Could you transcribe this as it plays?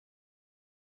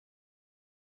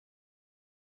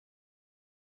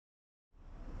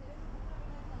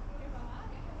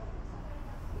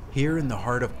Here in the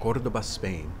heart of Cordoba,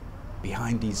 Spain,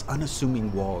 behind these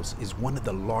unassuming walls is one of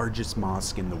the largest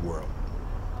mosques in the world,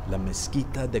 La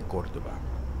Mezquita de Cordoba.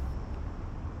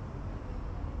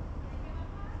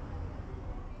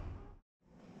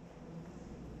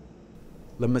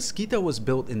 La Mezquita was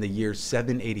built in the year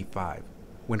 785,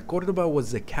 when Cordoba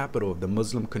was the capital of the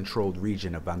Muslim-controlled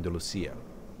region of Andalusia.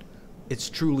 It's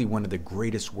truly one of the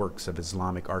greatest works of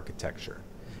Islamic architecture,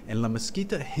 and La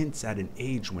Mezquita hints at an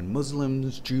age when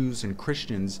Muslims, Jews, and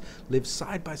Christians lived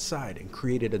side by side and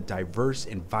created a diverse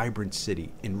and vibrant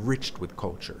city enriched with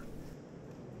culture.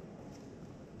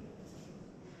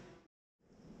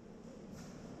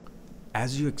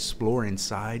 As you explore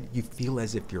inside, you feel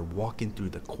as if you're walking through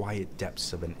the quiet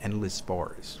depths of an endless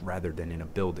forest rather than in a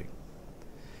building.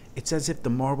 It's as if the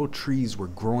marble trees were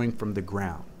growing from the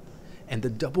ground, and the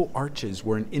double arches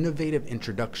were an innovative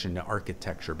introduction to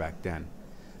architecture back then,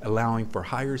 allowing for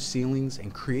higher ceilings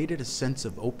and created a sense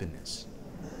of openness.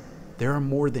 There are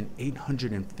more than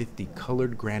 850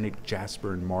 colored granite,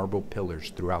 jasper, and marble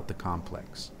pillars throughout the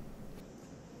complex.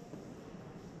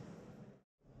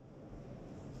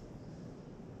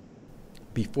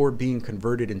 Before being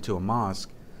converted into a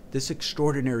mosque, this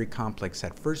extraordinary complex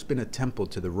had first been a temple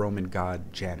to the Roman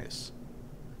god Janus.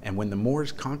 And when the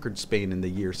Moors conquered Spain in the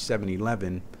year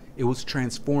 711, it was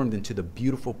transformed into the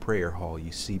beautiful prayer hall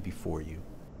you see before you.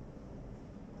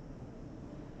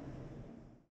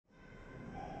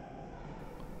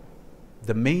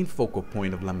 The main focal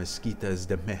point of La Mezquita is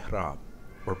the mihrab,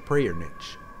 or prayer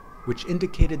niche, which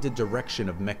indicated the direction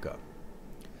of Mecca.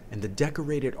 And the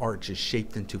decorated arch is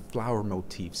shaped into flower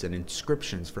motifs and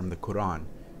inscriptions from the Quran,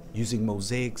 using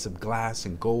mosaics of glass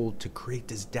and gold to create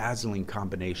this dazzling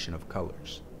combination of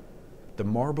colors. The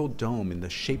marble dome in the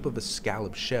shape of a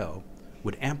scallop shell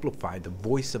would amplify the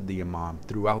voice of the imam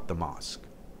throughout the mosque.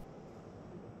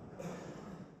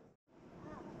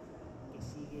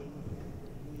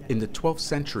 In the 12th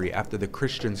century, after the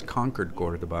Christians conquered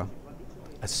Cordoba,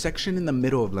 a section in the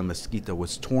middle of La Mezquita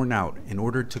was torn out in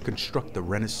order to construct the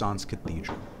Renaissance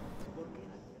cathedral,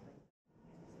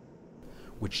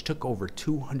 which took over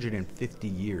 250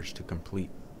 years to complete.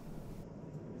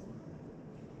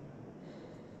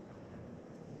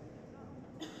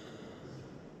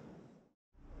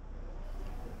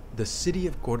 The city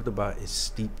of Cordoba is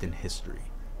steeped in history,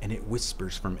 and it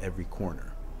whispers from every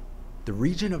corner. The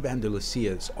region of Andalusia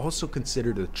is also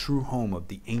considered a true home of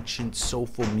the ancient,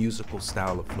 soulful musical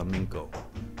style of flamenco,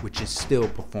 which is still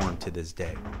performed to this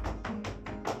day.